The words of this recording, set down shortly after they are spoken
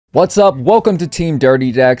What's up? Welcome to Team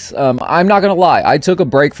Dirty Decks. I'm not gonna lie, I took a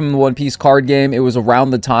break from the One Piece card game. It was around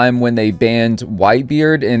the time when they banned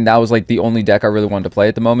Whitebeard, and that was like the only deck I really wanted to play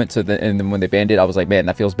at the moment. And then when they banned it, I was like, man,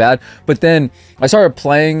 that feels bad. But then I started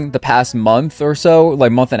playing the past month or so,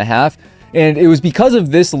 like month and a half, and it was because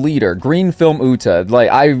of this leader, Green Film Uta.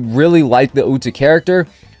 Like, I really like the Uta character.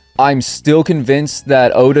 I'm still convinced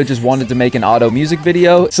that Oda just wanted to make an auto music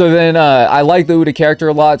video. So then I like the Uda character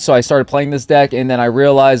a lot, so I started playing this deck, and then I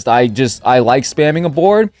realized I like spamming a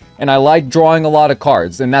board, and I like drawing a lot of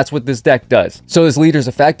cards, and that's what this deck does. So this leader's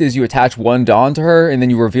effect is you attach one Dawn to her, and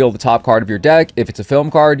then you reveal the top card of your deck. If it's a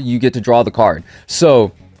film card, you get to draw the card.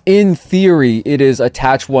 So in theory, it is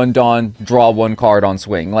attach one Dawn, draw one card on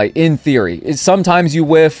swing. Like, in theory. Sometimes you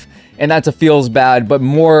whiff, and that's a feels bad, but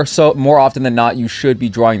more often than not, you should be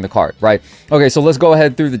drawing the card, right? Okay, so let's go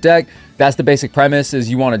ahead through the deck. That's the basic premise, is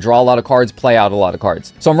you want to draw a lot of cards, play out a lot of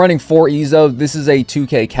cards. So I'm running 4 EZO. This is a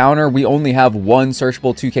 2K counter. We only have one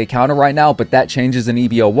searchable 2K counter right now, but that changes in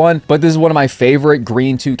EBO1. But this is one of my favorite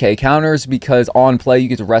green 2K counters because on play, you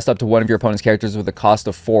get to rest up to one of your opponent's characters with a cost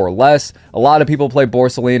of 4 or less. A lot of people play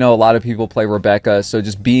Borsalino, a lot of people play Rebecca, so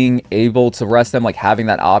just being able to rest them, like having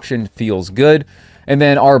that option, feels good. And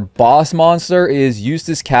then our boss monster is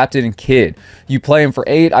Eustace Captain Kid. You play him for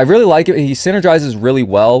 8. I really like it. He synergizes really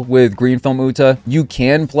well with Green Film Uta. You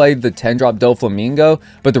can play the 10-drop Doflamingo,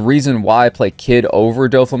 but the reason why I play Kid over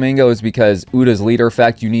Doflamingo is because Uta's leader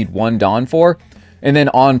effect, you need 1 Dawn for. And then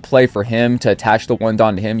on play for him, to attach the 1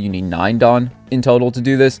 Dawn to him, you need 9 Dawn in total to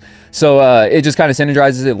do this. So it just kind of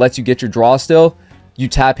synergizes. It lets you get your draw still. You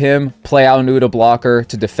tap him, play out an Uta blocker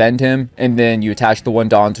to defend him, and then you attach the 1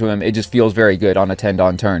 Dawn to him. It just feels very good on a 10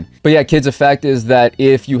 Dawn turn. But yeah, Kid's effect is that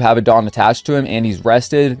if you have a Dawn attached to him and he's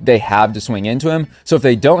rested, they have to swing into him. So if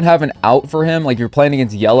they don't have an out for him, like you're playing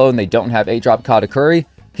against yellow and they don't have 8-drop Katakuri,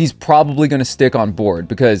 he's probably going to stick on board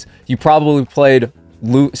because you probably played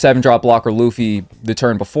 7-drop blocker Luffy the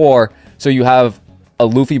turn before. So you have a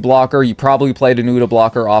Luffy blocker, you probably played an Uta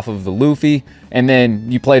blocker off of the Luffy, and then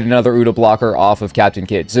you played another Uta blocker off of Captain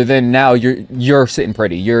Kid. So then now you're sitting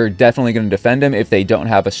pretty. You're definitely going to defend him if they don't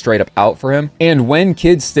have a straight up out for him. And when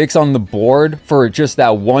Kid sticks on the board for just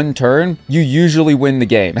that one turn, you usually win the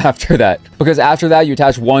game after that. Because after that, you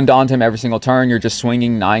attach 1 Dawn to him every single turn. You're just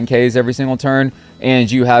swinging 9Ks every single turn. And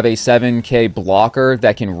you have a 7K blocker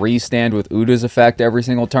that can restand with Uta's effect every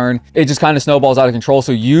single turn. It just kind of snowballs out of control.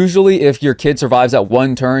 So usually if your Kid survives that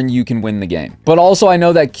one turn, you can win the game. But also I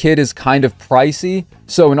know that Kid is kind of pricey.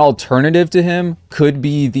 So an alternative to him could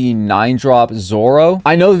be the 9-drop Zoro.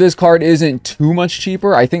 I know this card isn't too much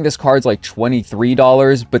cheaper. I think this card's like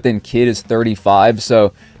 $23, but then Kid is $35.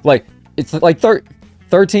 So like, it's like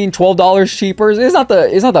 $13-12 cheaper. It's not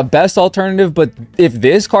the best alternative, but if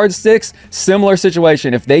this card sticks, similar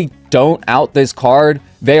situation. If they don't out this card,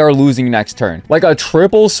 they are losing next turn. Like a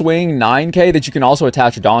triple swing 9K that you can also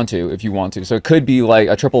attach a Dawn to if you want to. So it could be like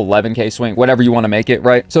a triple 11K swing, whatever you want to make it,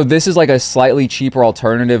 right? So this is like a slightly cheaper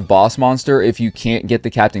alternative boss monster if you can't get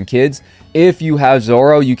the Captain Kids. If you have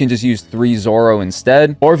Zoro, you can just use 3 Zoro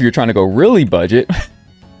instead. Or if you're trying to go really budget,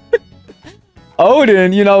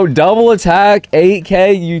 Odin, you know, double attack,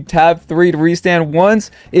 8K, you tap 3 to restand once.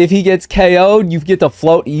 If he gets KO'd, you get to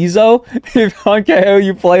float Ezo. If on KO,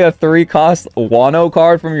 you play a 3-cost Wano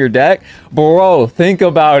card from your deck. Bro, think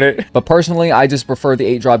about it. But personally, I just prefer the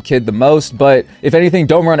 8-drop Kid the most. But if anything,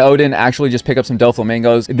 don't run Odin. Actually, just pick up some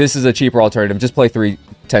Doflamingos. This is a cheaper alternative. Just play 3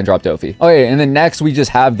 10-drop Dofi. Okay, and then next, we just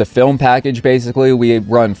have the film package, basically. We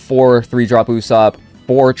run 4 3-drop Usopp,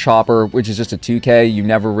 4 Chopper, which is just a 2K. You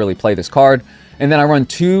never really play this card. And then I run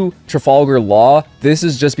 2 Trafalgar Law. This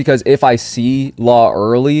is just because if I see Law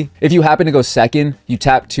early, if you happen to go second, you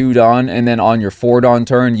tap 2 Dawn, and then on your 4 Dawn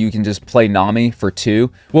turn, you can just play Nami for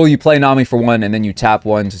 2. Well, you play Nami for 1, and then you tap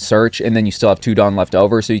 1 to search, and then you still have 2 Dawn left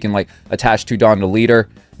over, so you can like attach 2 Dawn to leader,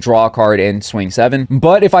 draw a card, and swing 7.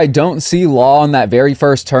 But if I don't see Law on that very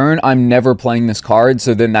first turn, I'm never playing this card,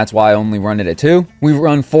 so then that's why I only run it at 2. We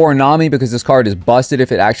run 4 Nami because this card is busted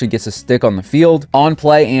if it actually gets a stick on the field. On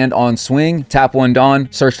play and on swing, tap 1 Dawn,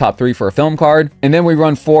 search top 3 for a film card. And then we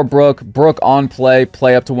run 4 Brook. Brook on play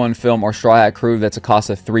up to 1 film or Straw Hat Crew that's a cost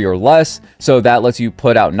of 3 or less. So that lets you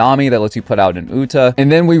put out Nami, that lets you put out an Uta.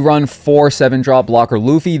 And then we run 4 7-drop blocker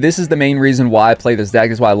Luffy. This is the main reason why I play this deck.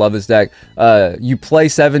 This is why I love this deck. You play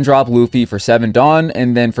 7-drop Luffy for 7 Dawn,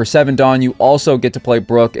 and then for 7 Dawn, you also get to play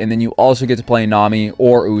Brook, and then you also get to play Nami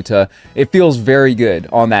or Uta. It feels very good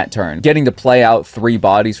on that turn. Getting to play out 3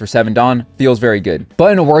 bodies for 7 Dawn feels very good.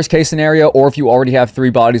 But in a worst case scenario, or if you already have 3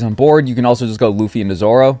 bodies on board, you can also just go Luffy into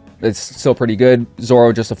Zoro. It's still pretty good.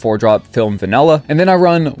 Zoro, just a 4-drop film vanilla. And then I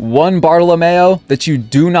run 1 Bartolomeo that you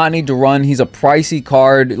do not need to run. He's a pricey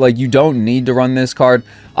card. Like, you don't need to run this card.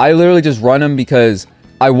 I literally just run him because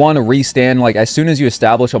I want to restand. Like, as soon as you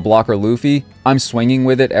establish a blocker Luffy, I'm swinging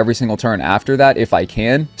with it every single turn after that if I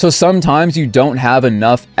can. So sometimes you don't have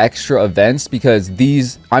enough extra events because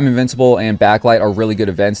these I'm Invincible and Backlight are really good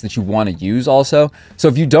events that you want to use also. So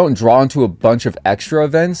if you don't draw into a bunch of extra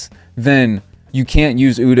events, then you can't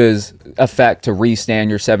use Uda's effect to restand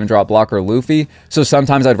your 7-drop blocker Luffy. So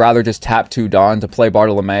sometimes I'd rather just tap 2 Dawn to play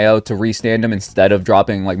Bartolomeo to restand him instead of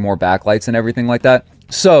dropping like more backlights and everything like that.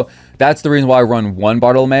 So that's the reason why I run 1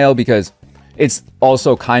 Bartolomeo, because it's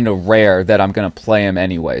also kind of rare that I'm going to play him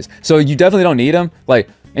anyways. So you definitely don't need him. Like,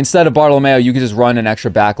 instead of Bartolomeo, you could just run an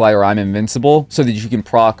extra backlight or I'm Invincible so that you can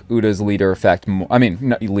proc Uda's leader effect more. I mean,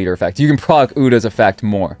 not leader effect. You can proc Uda's effect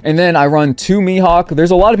more. And then I run 2 Mihawk.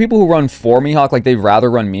 There's a lot of people who run 4 Mihawk. Like, they'd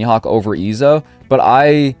rather run Mihawk over Izo, but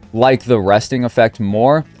I like the resting effect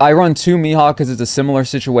more. I run 2 Mihawk because it's a similar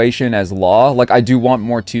situation as Law. Like, I do want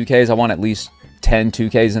more 2Ks. I want at least 10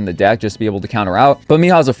 2Ks in the deck just to be able to counter out. But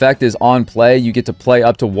Mihawk's effect is on play. You get to play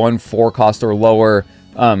up to 1 4-cost or lower.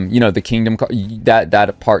 You know, the kingdom,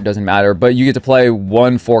 that part doesn't matter, but you get to play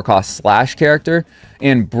 1 4-cost slash character,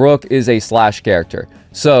 and Brook is a slash character.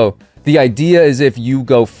 So the idea is if you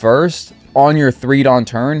go first on your 3 Dawn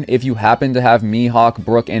turn, if you happen to have Mihawk,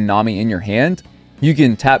 Brook, and Nami in your hand, you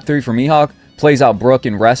can tap 3 for Mihawk, plays out Brook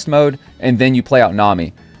in rest mode, and then you play out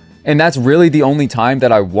Nami. And that's really the only time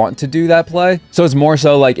that I want to do that play. So it's more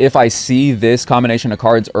so like if I see this combination of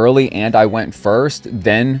cards early and I went first,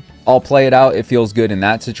 then I'll play it out. It feels good in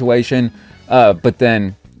that situation. But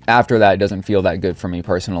then after that, it doesn't feel that good for me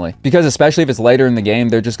personally. Because especially if it's later in the game,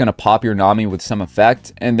 they're just going to pop your Nami with some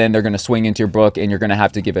effect, and then they're going to swing into your Brook, and you're going to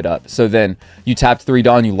have to give it up. So then you tapped 3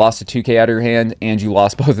 Dawn, you lost a 2K out of your hand, and you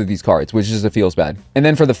lost both of these cards, which just feels bad. And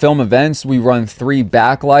then for the film events, we run 3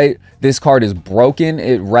 Backlight. This card is broken.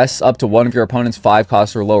 It rests up to one of your opponent's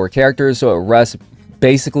 5-cost or lower characters, so it rests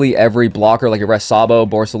basically every blocker, like it rests Sabo,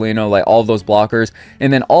 Borsalino, like all of those blockers.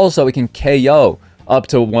 And then also it can KO up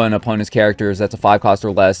to one opponent's characters that's a 5-cost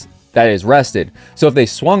or less that is rested. So if they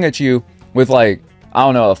swung at you with, like, I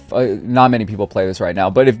don't know, if, not many people play this right now,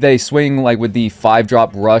 but if they swing like with the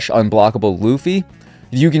 5-drop rush unblockable Luffy,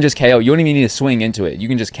 you can just KO. You don't even need to swing into it. You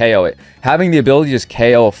can just KO it. Having the ability to just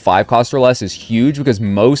KO a 5-cost or less is huge because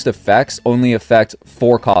most effects only affect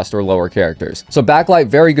 4-cost or lower characters. So Backlight,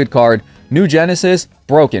 very good card. New Genesis,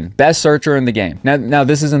 broken. Best searcher in the game. Now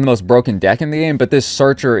this isn't the most broken deck in the game, but this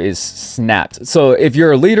searcher is snapped. So if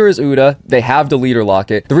your leader is Uda, they have the leader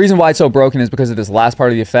locket. The reason why it's so broken is because of this last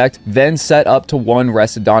part of the effect. Then set up to 1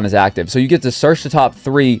 rested Dawn is active. So you get to search the top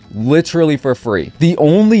 3 literally for free. The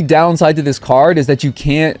only downside to this card is that you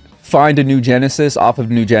can't find a New Genesis off of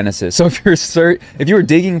New Genesis. So if you were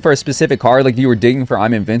digging for a specific card, like if you were digging for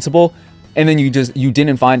I'm Invincible, and then you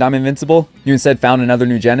didn't find I'm Invincible, you instead found another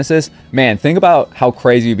New Genesis, man, think about how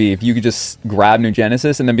crazy it'd be if you could just grab New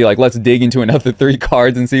Genesis and then be like, let's dig into another 3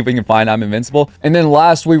 cards and see if we can find I'm Invincible. And then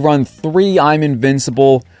last, we run 3 I'm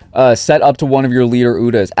Invincible, set up to one of your leader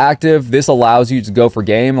Uda is active. This allows you to go for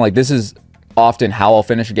game. Like, this is often how I'll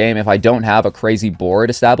finish a game if I don't have a crazy board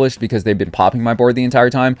established because they've been popping my board the entire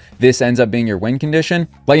time. This ends up being your win condition.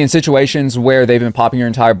 Like in situations where they've been popping your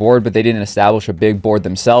entire board but they didn't establish a big board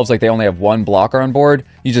themselves, like they only have 1 blocker on board,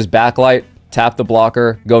 you just backlight, tap the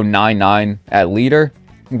blocker, go 9/9 at leader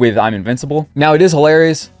with I'm Invincible. Now it is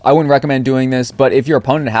hilarious. I wouldn't recommend doing this, but if your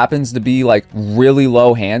opponent happens to be like really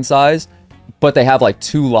low hand size but they have like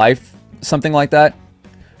 2 life, something like that,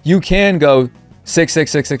 you can go 6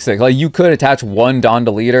 6 6 6 6. Like, you could attach 1 Dawn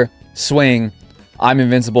to leader, swing, I'm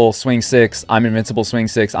Invincible, swing 6, I'm Invincible, swing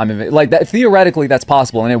 6, like that. Theoretically, that's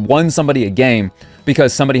possible, and it won somebody a game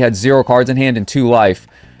because somebody had 0 cards in hand and 2 life.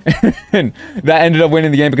 And that ended up winning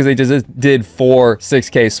the game because they just did 4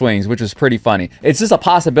 6K swings, which was pretty funny. It's just a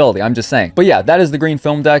possibility, I'm just saying. But yeah, that is the green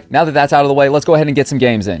film deck. Now that that's out of the way, let's go ahead and get some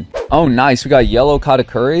games in. Oh, nice. We got yellow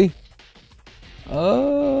Katakuri.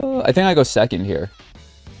 I think I go second here.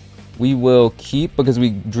 We will keep because we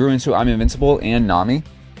drew into I'm Invincible and Nami.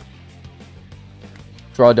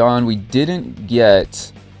 Draw Dawn. We didn't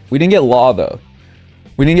get Law though.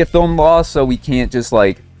 We didn't get Film Law, so we can't just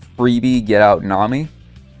like freebie get out Nami.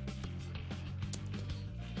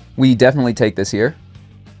 We definitely take this here.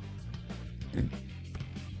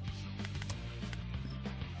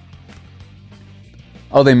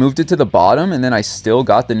 Oh, they moved it to the bottom and then I still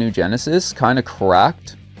got the New Genesis. Kind of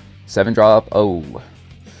cracked. 7-drop. Oh,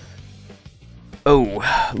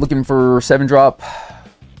 looking for 7-drop.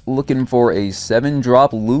 Looking for a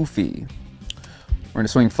 7-drop Luffy. We're going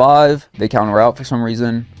to swing 5. They counter out for some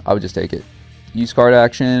reason. I would just take it. Use card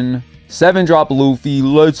action. 7-drop Luffy.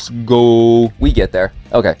 Let's go. We get there.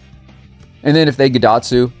 Okay. And then if they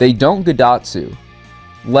Gadatsu, they don't Gadatsu.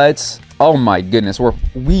 Let's... Oh my goodness.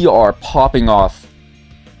 We are popping off.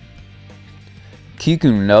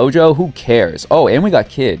 Kiku Nojo? Who cares? Oh, and we got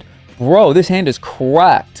Kid. Bro, this hand is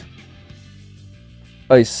cracked.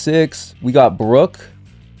 A 6. We got Brook.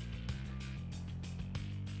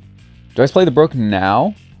 Do I just play the Brook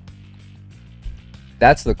now?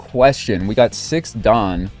 That's the question. We got 6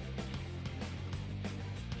 Don.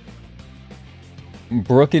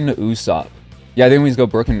 Brook into Usopp. Yeah, I think we just go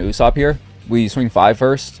Brook into Usopp here. We swing 5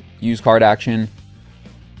 first. Use card action.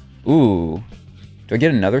 Ooh. Do I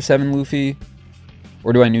get another 7 Luffy?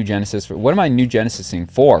 Or do I New Genesis? What am I New Genesising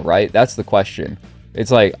for, right? That's the question.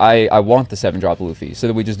 It's like, I want the 7-drop Luffy. So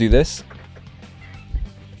that we just do this.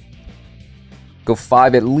 Go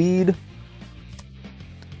 5 at lead. And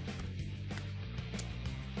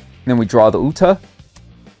then we draw the Uta.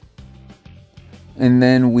 And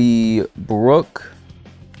then we Brook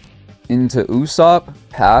into Usopp.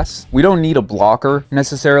 Pass. We don't need a blocker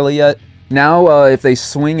necessarily yet. Now, if they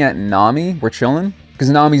swing at Nami, we're chilling. Because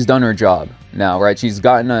Nami's done her job now, right? She's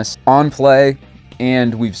gotten us on play,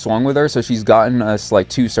 and we've swung with her, so she's gotten us, like,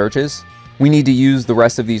 2 searches. We need to use the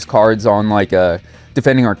rest of these cards on, like,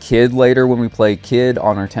 defending our Kid later when we play Kid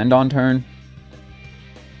on our Tendon turn.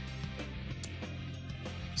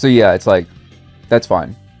 So, yeah, it's like, that's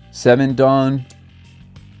fine. 7 Don.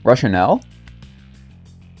 Russian L?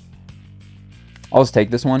 I'll just take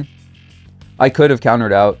this one. I could have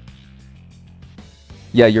countered out.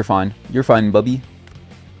 Yeah, you're fine. You're fine, bubby.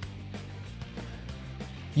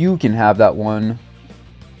 You can have that one.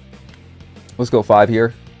 Let's go 5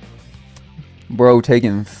 here. Bro,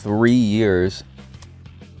 taking 3 years.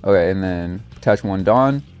 Okay, and then attach 1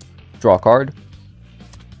 Don. Draw a card.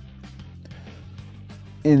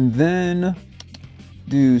 And then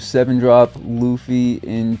do 7-drop Luffy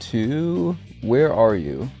into... Where are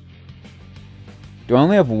you? Do I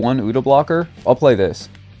only have 1 Uta blocker? I'll play this.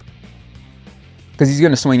 Because he's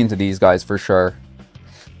going to swing into these guys for sure.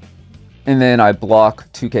 And then I block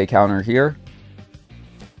 2k counter here.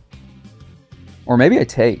 Or maybe I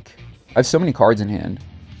take. I have so many cards in hand.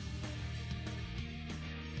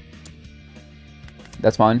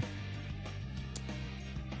 That's fine.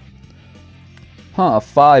 Huh, a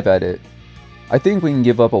 5 at it. I think we can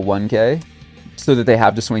give up a 1k. So that they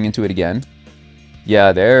have to swing into it again.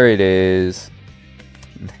 Yeah, there it is.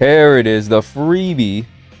 There it is, the freebie.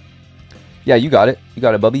 Yeah, you got it. You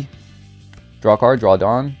got it, bubby. Draw a card, draw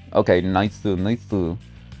Don. Okay, nice.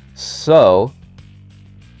 So,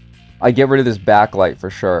 I get rid of this backlight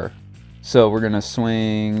for sure. So, we're going to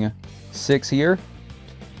swing 6 here.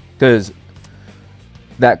 Because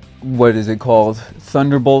that, what is it called?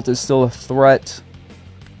 Thunderbolt is still a threat.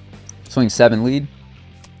 Swing 7 lead.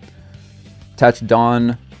 Attach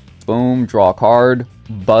Don. Boom, draw a card.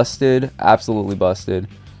 Busted. Absolutely busted.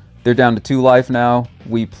 They're down to 2 life now.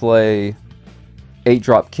 We play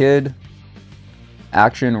 8-drop Kid.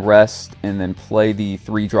 Action, rest, and then play the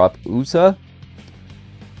 3-drop Uta.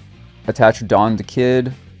 Attach Don to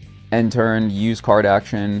Kid. End turn, use card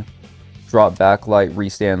action. Drop backlight,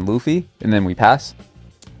 restand Luffy. And then we pass.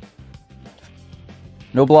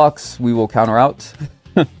 No blocks, we will counter out.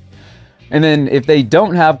 And then if they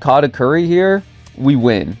don't have Katakuri here, we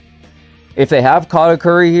win. If they have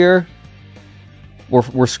Katakuri here,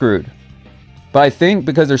 we're screwed. But I think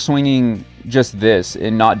because they're swinging just this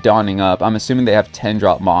and not donning up, I'm assuming they have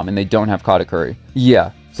 10-drop Mom and they don't have Katakuri.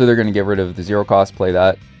 Yeah, so they're going to get rid of the 0 cost, play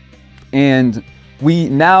that. And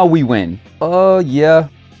now we win. Yeah.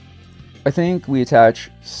 I think we attach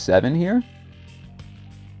 7 here.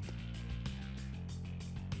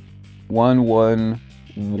 1, 1,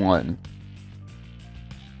 1.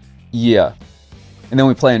 Yeah. And then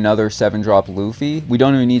we play another 7-drop Luffy. We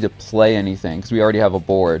don't even need to play anything because we already have a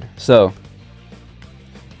board. So,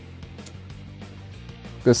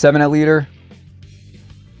 go 7 at leader.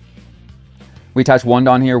 We attach 1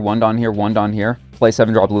 Don here, 1 Don here, 1 Don here. Play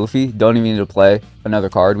 7-drop Luffy. Don't even need to play another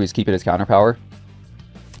card. We just keep it as counter power.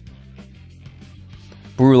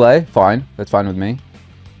 Brule, fine. That's fine with me.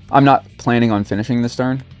 I'm not planning on finishing this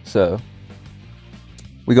turn, so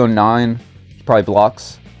we go 9. He probably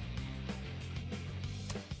blocks.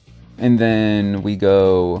 And then we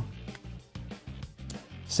go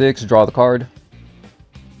 6, draw the card.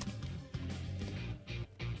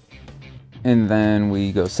 And then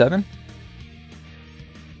we go 7.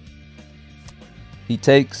 He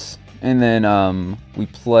takes, and then we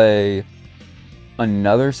play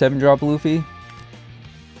another 7-drop Luffy.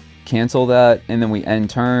 cancel that, and then we end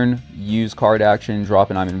turn, use card action, drop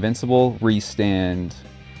and I'm invincible, restand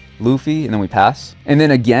Luffy, and then we pass. And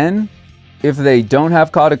then again, if they don't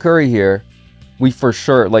have Katakuri here, we for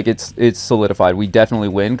sure, like, it's solidified. We definitely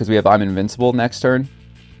win because we have I'm invincible next turn.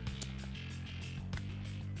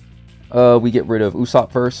 We get rid of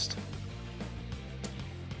Usopp first.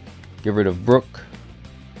 Get rid of Brook.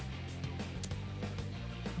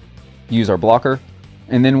 Use our blocker.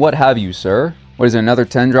 And then what have you, sir? What is it, another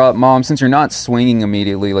 10 drop? Mom, since you're not swinging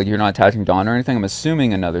immediately, like you're not attaching Dawn or anything, I'm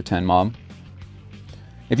assuming another 10, Mom.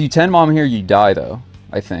 If you 10 Mom here, you die, though,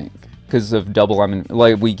 I think. Because of double,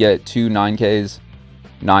 like, we get 2 9Ks,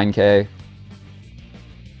 9K.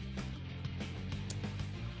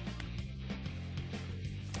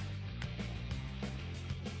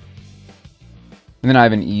 And then I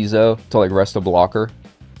have an Ezo to, like, rest a blocker.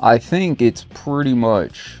 I think it's pretty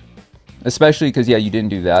much... Especially because, yeah, you didn't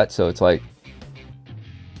do that, so it's like...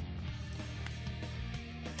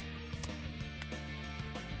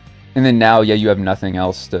 And then now, yeah, you have nothing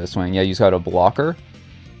else to swing. Yeah, you just got a blocker.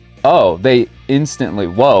 Oh, they instantly...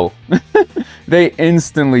 Whoa. They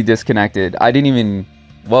instantly disconnected. I didn't even...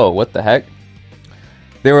 Whoa, what the heck?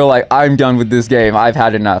 They were like, I'm done with this game. I've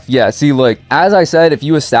had enough. Yeah, see, look, as I said, if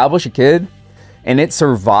you establish a kid and it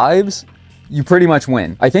survives, you pretty much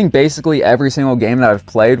win. I think basically every single game that I've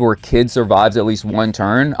played where kid survives at least one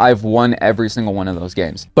turn, I've won every single one of those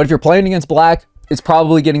games. But if you're playing against black, it's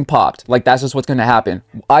probably getting popped. Like, that's just what's going to happen.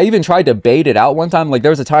 I even tried to bait it out one time. Like,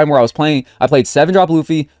 there was a time where I played 7-drop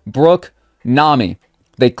Luffy, Brook, Nami.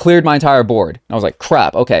 They cleared my entire board. I was like,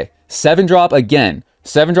 crap, okay. 7-drop again.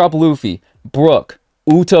 7-drop Luffy, Brook,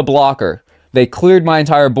 Uta blocker. They cleared my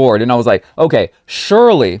entire board. And I was like, okay,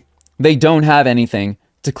 surely they don't have anything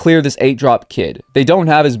to clear this 8-drop kid. They don't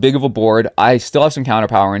have as big of a board. I still have some counter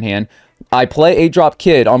power in hand. I play 8-drop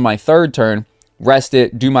kid on my 3rd turn. Rest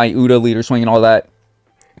it, do my Uta leader swing and all that.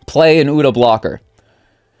 Play an Uta blocker.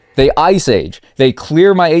 They Ice Age. They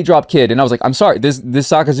clear my 8-drop kid. And I was like, I'm sorry, this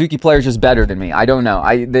Sakazuki player is just better than me. I don't know.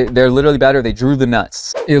 They're literally better. They drew the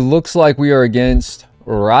nuts. It looks like we are against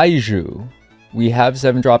Raiju. We have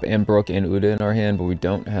 7-drop and Brook and Uta in our hand, but we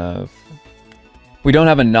don't have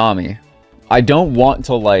a Nami. I don't want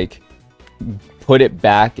to, like, put it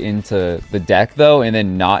back into the deck, though, and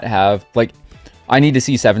then not have, like... I need to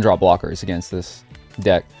see 7-drop blockers against this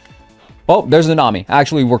deck. Oh, there's the Nami.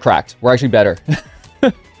 Actually, we're cracked. We're actually better.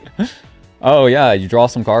 Oh, yeah. You draw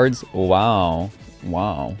some cards. Wow.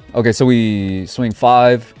 Wow. Okay, so we swing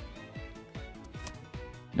 5.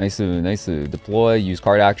 Nice to deploy. Use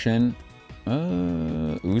card action.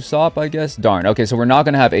 Usopp, I guess. Darn. Okay, so we're not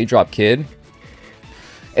going to have 8-drop Kid.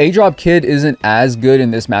 8-drop Kid isn't as good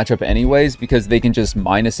in this matchup anyways because they can just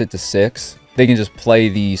minus it to 6. They can just play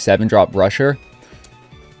the 7-drop Rusher.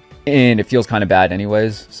 And it feels kind of bad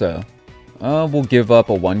anyways, so we'll give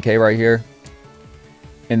up a 1K right here.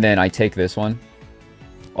 And then I take this one.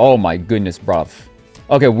 Oh my goodness, bruv.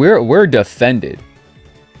 Okay, we're defended.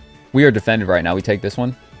 We are defended right now. We take this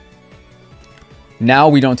one. Now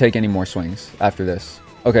we don't take any more swings after this.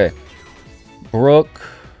 Okay. Brook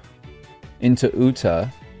into Uta.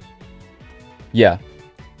 Yeah.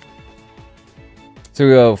 So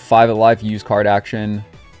we go 5 at life, use card action.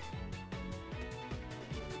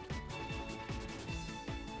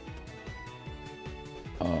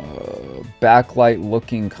 Backlight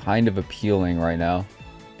looking kind of appealing right now.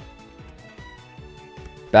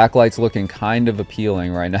 Backlight's looking kind of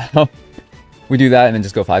appealing right now. We do that and then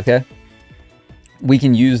just go 5K. We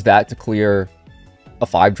can use that to clear a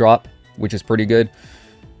 5-drop, which is pretty good.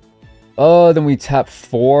 Then we tap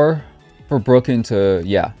 4 for Brook into,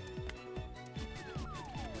 yeah.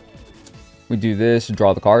 We do this,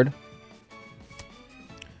 draw the card.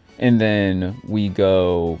 And then we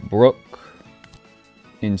go Brook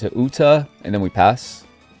into Uta, and then we pass.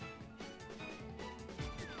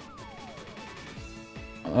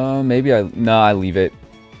 Maybe I leave it.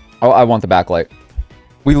 Oh, I want the backlight.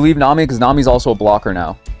 We leave Nami because Nami's also a blocker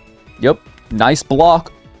now. Yep, nice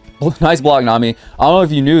block. Nice block, Nami. I don't know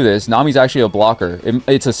if you knew this. Nami's actually a blocker.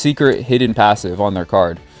 It's a secret hidden passive on their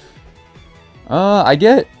card. I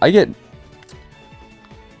get.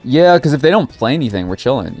 Yeah, because if they don't play anything, we're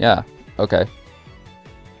chilling. Yeah, okay.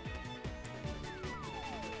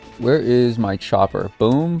 Where is my chopper?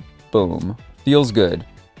 Boom, boom. Feels good.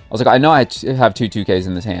 I was like, I know I have 2 2Ks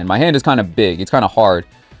in this hand. My hand is kind of big. It's kind of hard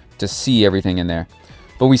to see everything in there.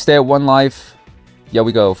 But we stay at 1 life. Yeah,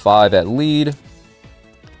 we go 5 at lead.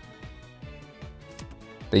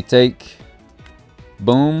 They take.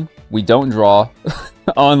 Boom. We don't draw.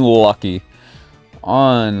 Unlucky.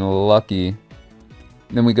 Unlucky.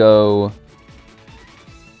 Then we go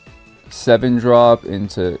 7 drop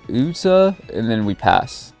into Uta, and then we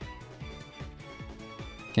pass.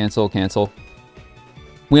 Cancel, cancel.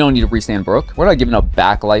 We don't need to restand Brook. We're not giving a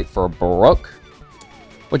backlight for Brook.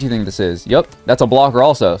 What do you think this is? Yep, that's a blocker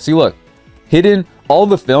also. See, look. Hidden. All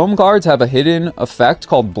the film cards have a hidden effect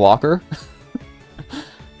called blocker.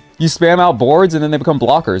 You spam out boards and then they become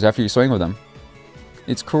blockers after you swing with them.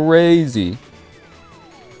 It's crazy.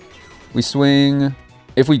 We swing.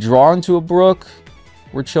 If we draw into a Brook,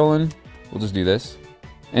 we're chilling. We'll just do this.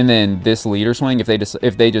 And then this leader swing, if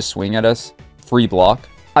they just swing at us, free block.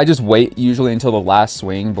 I just wait usually until the last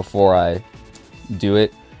swing before I do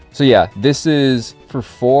it. So yeah, this is for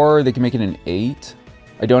 4. They can make it an 8.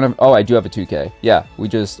 I don't have... Oh, I do have a 2K. Yeah, we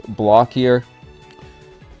just block here.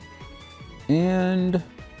 And...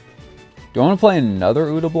 do I want to play another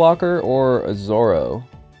Uda blocker or a Zoro?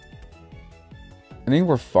 I think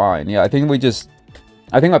we're fine. Yeah, I think we just...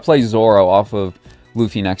 I think I play Zoro off of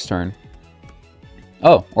Luffy next turn.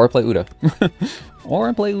 Oh, or I play Uda. Or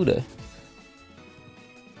I play Uda.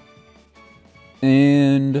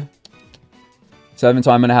 And... 7,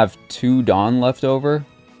 so I'm going to have 2 Dawn left over.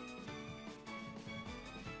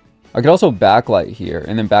 I could also backlight here,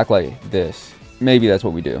 and then backlight this. Maybe that's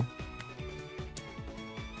what we do.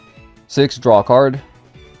 6, draw a card.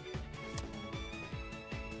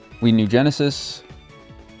 We New Genesis.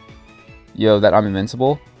 Yo, that I'm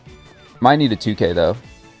Invincible. Might need a 2K, though.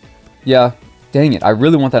 Yeah, dang it. I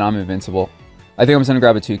really want that I'm Invincible. I think I'm just going to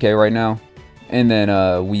grab a 2K right now. And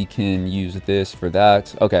then we can use this for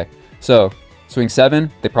that. Okay, so swing 7.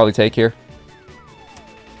 They probably take here.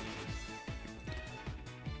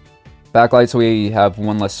 Backlight, so we have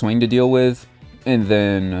 1 less swing to deal with. And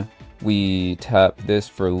then we tap this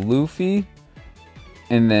for Luffy.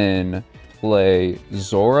 And then play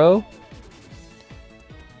Zoro.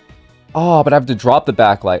 Oh, but I have to drop the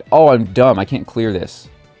backlight. Oh, I'm dumb. I can't clear this.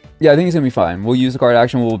 Yeah, I think it's going to be fine. We'll use the card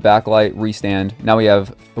action. We'll backlight, restand. Now we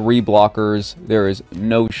have 3 blockers. There is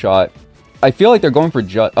no shot. I feel like they're going for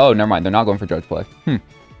Judge. Oh, never mind. They're not going for Judge play. And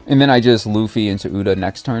then I just Luffy into Uda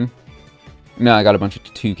next turn. Now I got a bunch of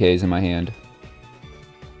 2Ks in my hand.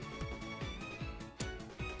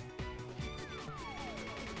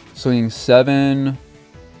 Swing 7.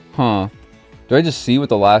 Huh. Do I just see what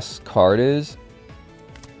the last card is?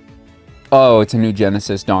 Oh, it's a New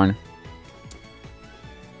Genesis. Darn.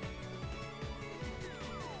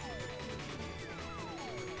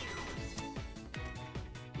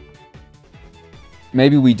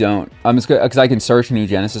 Maybe we don't. I'm just gonna, because I can search New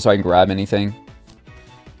Genesis so I can grab anything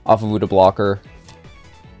off of Uda blocker.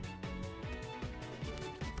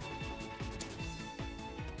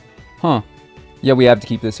 Huh. Yeah, we have to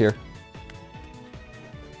keep this here.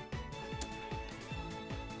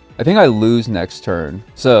 I think I lose next turn.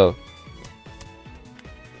 So,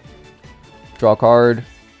 draw a card.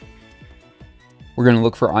 We're going to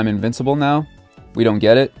look for I'm Invincible now. We don't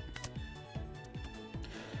get it.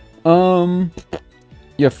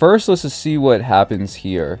 Yeah, first let's just see what happens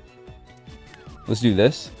here. Let's do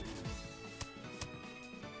this.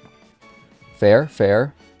 Fair,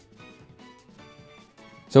 fair.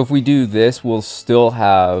 So if we do this, we'll still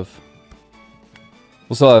have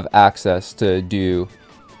access to do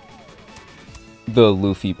the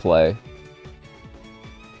Luffy play.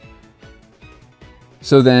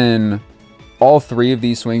 So then all 3 of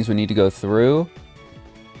these swings would need to go through.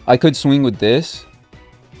 I could swing with this.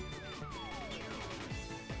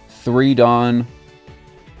 3 Dawn.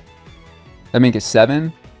 That make it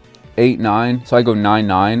 7, 8, 9. So I go 9,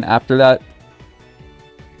 9 after that.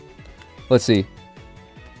 Let's see.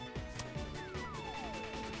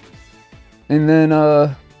 And then,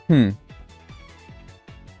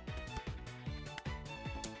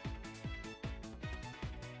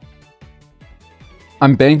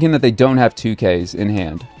 I'm banking that they don't have 2Ks in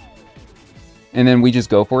hand. And then we just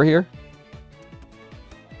go for it here.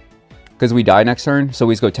 Because we die next turn, so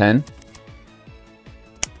we just go 10.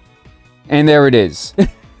 And there it is.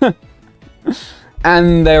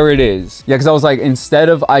 And there it is. Yeah, because I was like, instead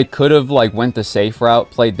of, I could have like went the safe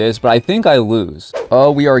route, played this, but I think I lose.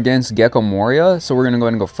 Oh, we are against Gecko Moria, so we're going to go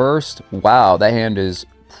ahead and go first. Wow, that hand is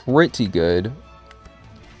pretty good.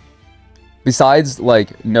 Besides,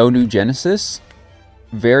 like, no New Genesis,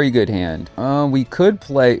 very good hand. We could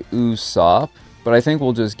play Usopp, but I think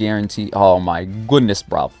we'll just guarantee... Oh my goodness,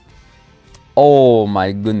 bruv. Oh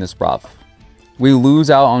my goodness, bruv. We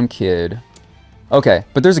lose out on Kid. Okay,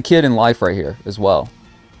 but there's a Kid in life right here as well.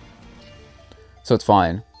 So it's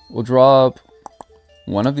fine. We'll drop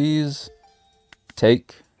one of these.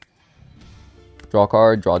 Take. Draw a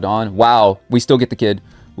card. Draw Dawn. Wow, we still get the Kid.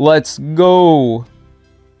 Let's go.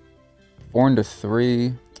 4 into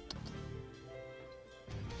 3.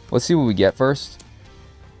 Let's see what we get first.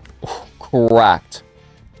 Oh, cracked.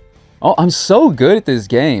 Oh, I'm so good at this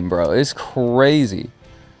game, bro. It's crazy.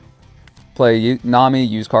 Play Nami,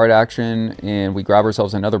 use card action, and we grab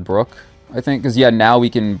ourselves another Brook, I think. Because, yeah, now we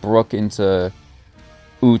can Brook into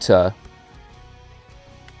Uta.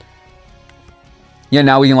 Yeah,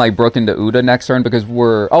 now we can, like, Brook into Uta next turn because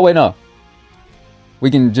we're... Oh, wait, no. We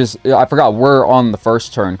can just... I forgot, we're on the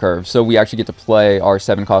first turn curve. So we actually get to play our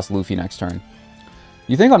 7-cost Luffy next turn.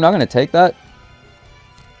 You think I'm not going to take that?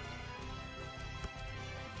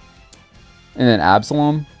 And then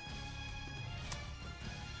Absalom?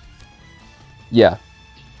 Yeah.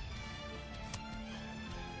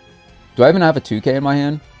 Do I even have a 2k in my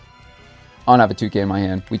hand? I don't have a 2k in my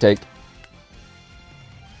hand. We take.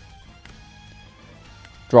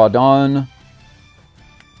 Draw Dawn.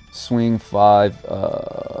 Swing 5.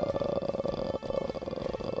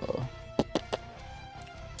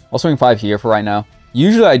 I'll swing 5 here for right now.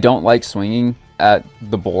 Usually I don't like swinging at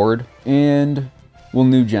the board. And we'll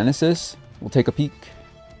New Genesis. We'll take a peek.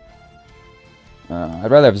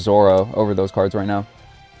 I'd rather have Zoro over those cards right now.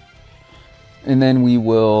 And then we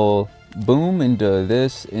will boom into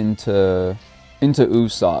this, into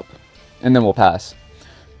Usopp. And then we'll pass.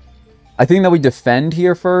 I think that we defend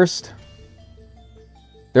here first.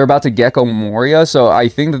 They're about to Gecko Moria, so I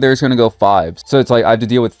think that they're just going to go 5s. So it's like I have to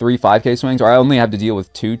deal with 3 5k swings, or I only have to deal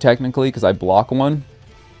with 2 technically because I block 1.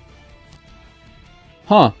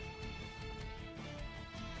 Huh.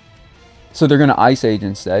 So they're going to Ice Age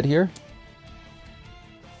instead here.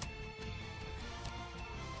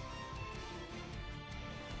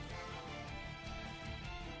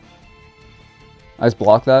 I just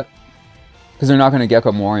block that. Because they're not going to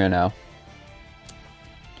Gecko Moria now.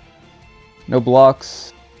 No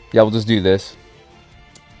blocks. Yeah, we'll just do this.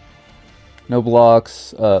 No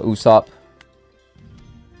blocks. Usopp.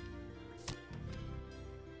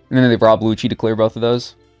 And then they brought Lucci to clear both of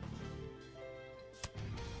those.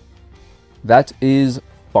 That is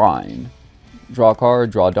fine. Draw a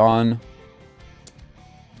card. Draw Dawn.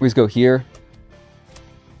 We just go here.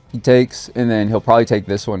 He takes. And then he'll probably take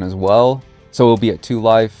this one as well. So we'll be at 2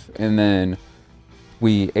 life, and then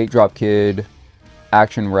we 8-drop Kid,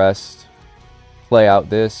 action rest, play out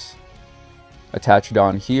this, attach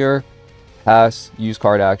Dawn here, pass, use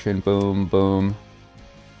card action, boom, boom.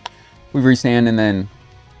 We restand, and then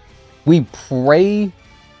we pray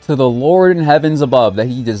to the Lord in heavens above that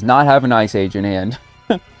he does not have an Ice Age in hand.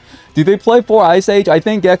 Do they play 4 Ice Age? I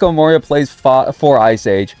think Gecko Moria plays 4 Ice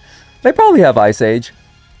Age. They probably have Ice Age.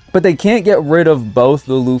 But they can't get rid of both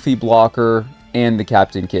the Luffy blocker and the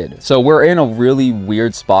Captain Kid. So we're in a really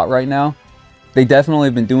weird spot right now. They definitely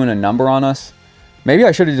have been doing a number on us. Maybe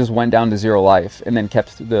I should have just went down to 0 life and then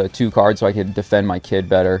kept the 2 cards so I could defend my kid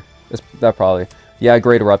better. That probably... Yeah,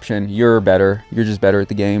 Great Eruption. You're better. You're just better at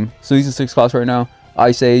the game. So he's a 6 cost right now.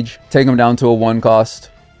 Ice Age. Take him down to a 1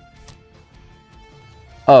 cost.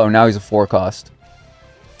 Oh, now he's a 4 cost.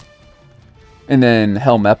 And then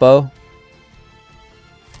Helmeppo.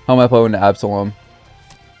 Helmeppo into Absalom.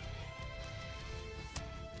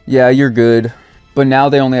 Yeah, you're good. But now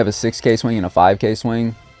they only have a 6k swing and a 5k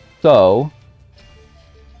swing. So...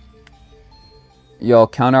 y'all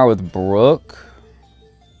counter with Brook.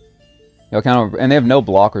 Y'all counter... and they have no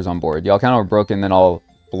blockers on board. Y'all counter with Brook and then I'll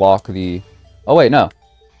block the... oh, wait, no.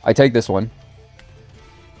 I take this one.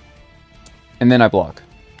 And then I block.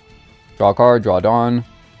 Draw a card, draw Dawn.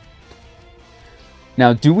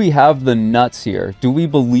 Now, do we have the nuts here? Do we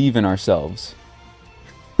believe in ourselves?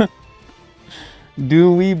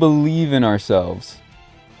 Do we believe in ourselves?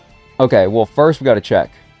 Okay, well, first we got to check.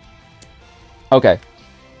 Okay,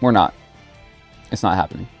 we're not. It's not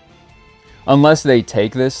happening. Unless they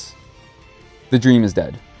take this, the dream is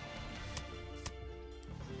dead.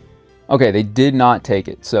 Okay, they did not take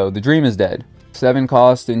it, so the dream is dead. 7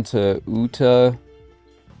 cost into Uta.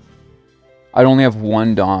 I'd only have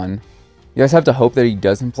 1 Dawn. You guys have to hope that he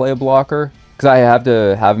doesn't play a blocker. Because I have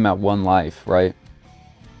to have him at 1 life, right?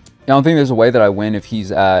 I don't think there's a way that I win if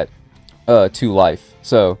he's at 2 life.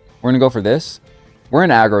 So, we're going to go for this. We're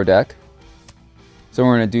an aggro deck. So,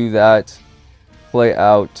 we're going to do that. Play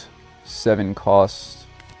out 7 cost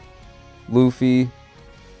Luffy.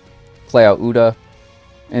 Play out Uda.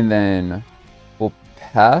 And then we'll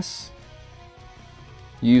pass.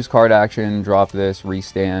 Use card action. Drop this.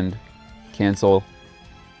 Restand. Cancel.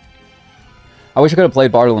 I wish I could have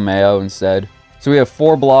played Bartolomeo instead. So we have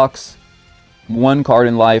 4 blocks, 1 card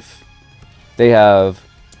in life. They have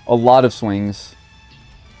a lot of swings.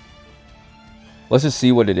 Let's just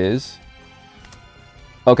see what it is.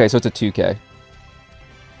 Okay, so it's a 2k.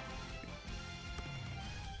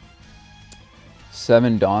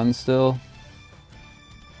 7 Dawn still.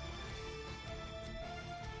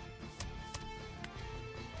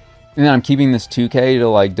 And then I'm keeping this 2k to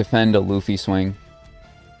like defend a Luffy swing.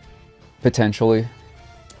 Potentially.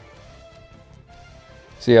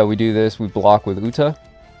 So yeah, we do this. We block with Uta.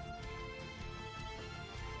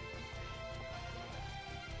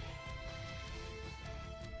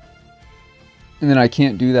 And then I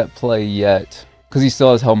can't do that play yet because he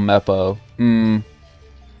still has Helmeppo.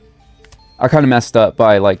 I kind of messed up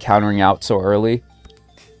by like countering out so early.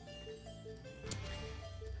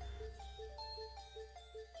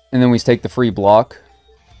 And then we take the free block.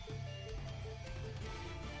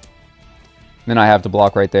 Then I have to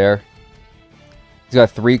block right there. He's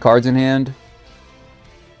got 3 cards in hand.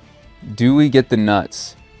 Do we get the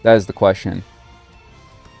nuts? That is the question.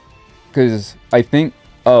 Because I think...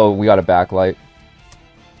 Oh, we got a backlight.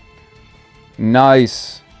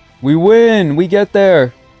 Nice. We win. We get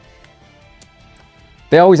there.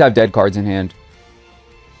 They always have dead cards in hand.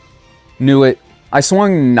 Knew it. I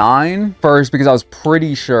swung 9 first because I was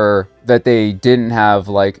pretty sure that they didn't have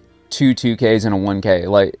like 2 2Ks and a 1K.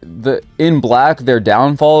 Like in black, their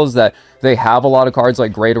downfall is that they have a lot of cards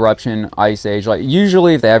like Great Eruption, Ice Age. Like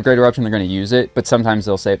usually if they have Great Eruption, they're going to use it, but sometimes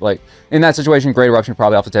they'll save, like in that situation, Great Eruption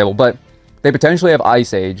probably off the table, but they potentially have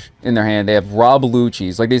Ice Age in their hand. They have Rob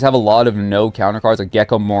Lucci's. Like these have a lot of no counter cards like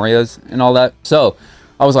Gecko Moria's and all that. So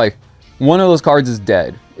I was like, one of those cards is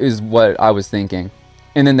dead is what I was thinking.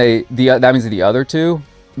 And then that means the other 2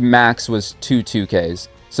 max was 2 2Ks.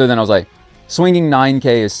 So then I was like, swinging 9K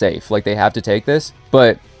is safe. Like they have to take this,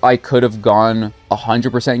 but I could have gone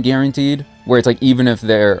 100% guaranteed where it's like, even if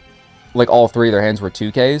they're like all 3 of their hands were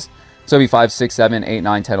 2Ks. So it'd be 5, 6, 7, 8,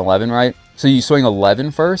 9, 10, 11, right? So you swing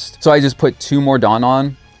 11 first. So I just put 2 more Dawn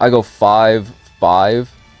on. I go 5,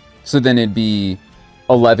 5. So then it'd be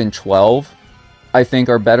 11, 12, I think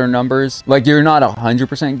are better numbers. Like you're not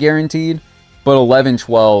 100% guaranteed, but 11,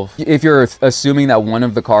 12, if you're assuming that one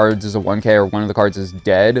of the cards is a 1K or one of the cards is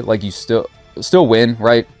dead, like you still win,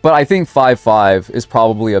 right? But I think 5, 5 is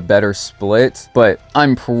probably a better split, but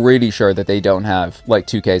I'm pretty sure that they don't have like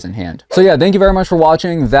 2Ks in hand. So yeah, thank you very much for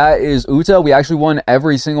watching. That is Uta. We actually won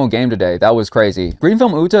every single game today. That was crazy. Green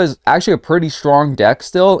Film Uta is actually a pretty strong deck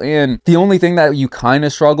still, and the only thing that you kind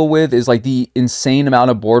of struggle with is like the insane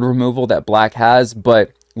amount of board removal that black has,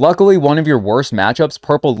 but luckily, one of your worst matchups,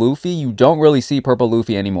 Purple Luffy, you don't really see Purple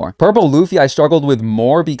Luffy anymore. Purple Luffy, I struggled with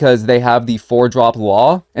more because they have the 4-drop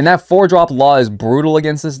law. And that 4-drop law is brutal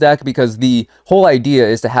against this deck because the whole idea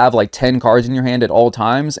is to have like 10 cards in your hand at all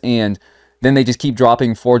times. And then they just keep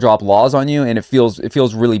dropping 4-drop laws on you. And it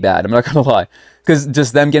feels really bad. I'm not going to lie. Because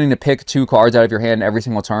just them getting to pick 2 cards out of your hand every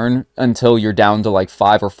single turn until you're down to like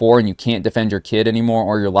 5 or 4 and you can't defend your kid anymore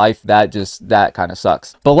or your life, that kind of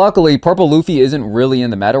sucks. But luckily, Purple Luffy isn't really in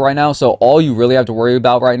the meta right now, so all you really have to worry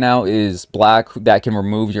about right now is black that can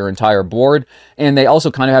remove your entire board, and they also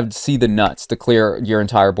kind of have to see the nuts to clear your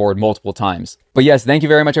entire board multiple times. But yes, thank you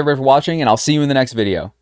very much everybody for watching, and I'll see you in the next video.